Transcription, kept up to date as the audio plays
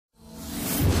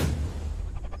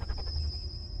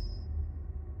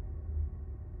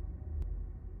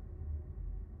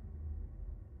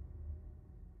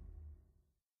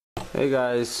Hey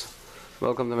guys,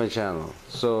 welcome to my channel.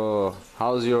 So,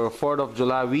 how's your 4th of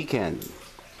July weekend?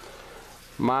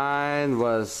 Mine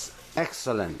was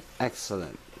excellent.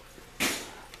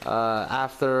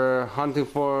 After hunting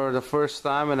for the first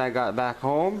time when I got back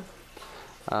home,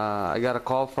 I got a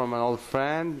call from an old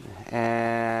friend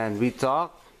and we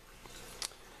talked.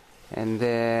 And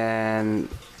then,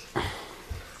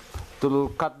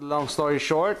 to cut the long story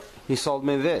short, he sold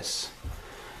me this.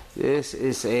 This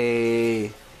is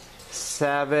a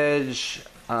Savage,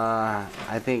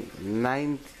 I think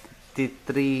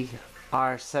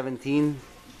 93R17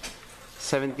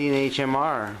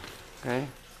 HMR, okay,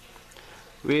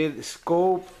 with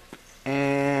scope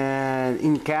and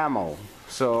in camo.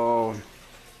 So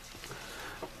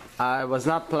I was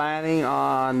not planning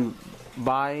on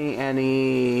buying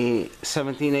any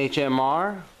 17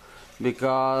 HMR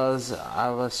because I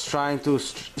was trying to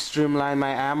streamline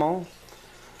my ammo.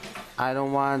 I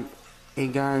don't want a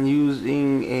gun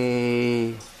using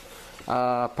a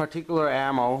particular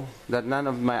ammo that none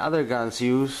of my other guns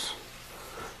use,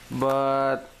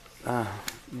 but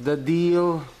the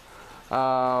deal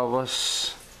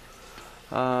was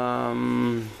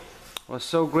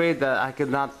so great that I could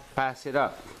not pass it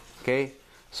up. Okay,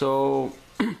 so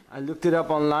I looked it up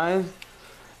online.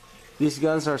 These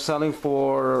guns are selling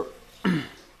for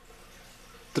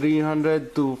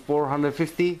 300 to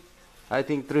 450. I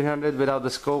think 300 without the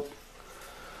scope.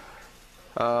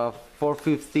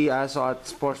 450 I saw at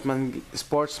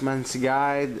Sportsman's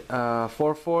Guide.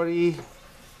 440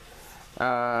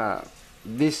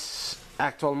 this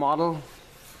actual model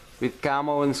with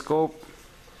camo and scope.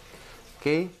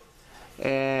 Okay,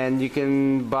 and you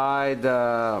can buy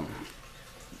the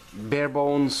bare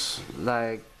bones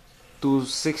like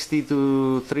 260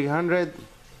 to 300.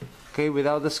 Okay,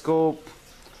 without the scope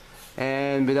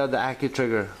and without the accu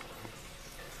trigger.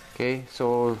 Okay,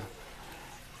 so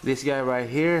this guy right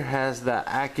here has the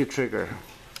accu trigger.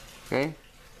 Okay.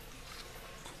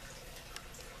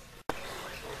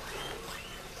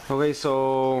 Okay,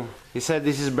 so he said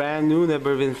this is brand new,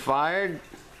 never been fired.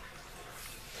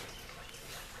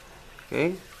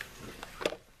 Okay.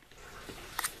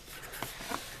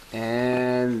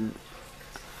 And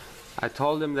I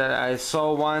told him that I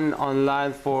saw one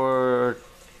online for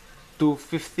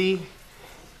 250.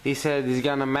 He said he's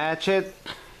gonna match it.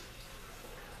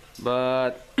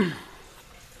 But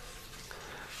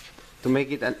to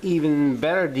make it an even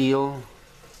better deal,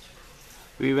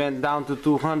 we went down to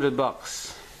 200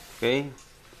 bucks. Okay,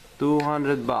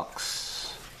 200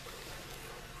 bucks.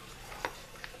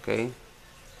 Okay,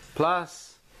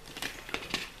 plus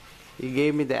he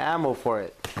gave me the ammo for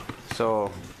it.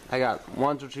 So I got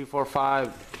 1, 2, 3, 4,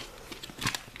 5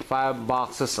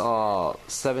 boxes of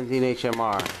 17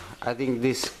 HMR. I think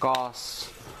this costs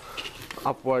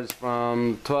upwards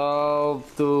from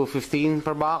 12 to 15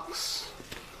 per box.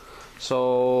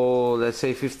 So let's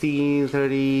say 15,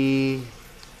 30,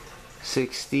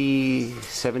 60,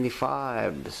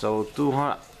 75. So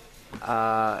 200.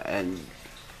 And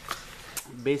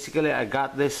basically I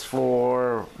got this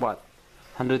for what,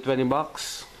 120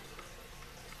 bucks.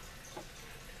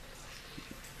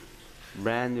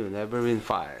 Brand new, never been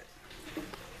fired.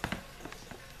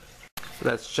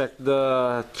 Let's check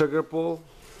the trigger pull.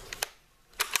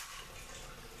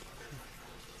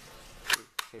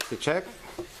 Safety check.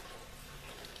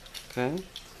 Okay.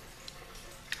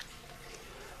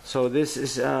 So this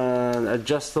is an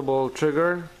adjustable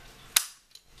trigger.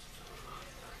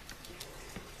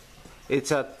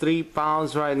 It's at 3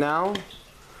 pounds right now.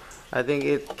 I think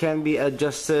it can be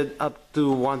adjusted up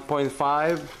to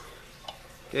 1.5.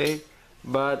 Okay,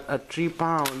 but at 3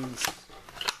 pounds,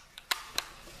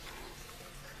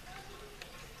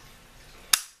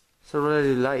 it's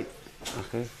already light.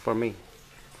 Okay, for me.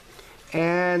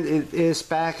 And it is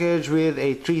packaged with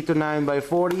a 3 to 9 by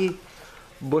 40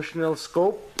 Bushnell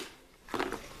scope.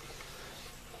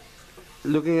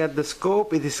 Looking at the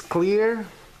scope, it is clear,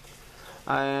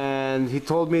 and he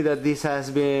told me that this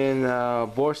has been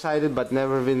bore sighted but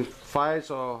never been fired.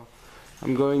 So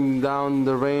I'm going down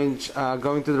the range,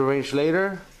 going to the range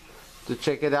later to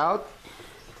check it out.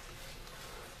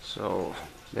 So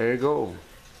there you go,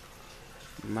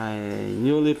 my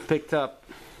newly picked up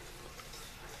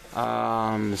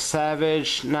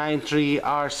Savage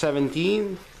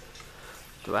 93R17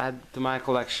 to add to my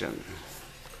collection.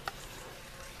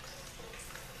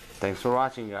 Thanks for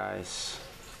watching, guys.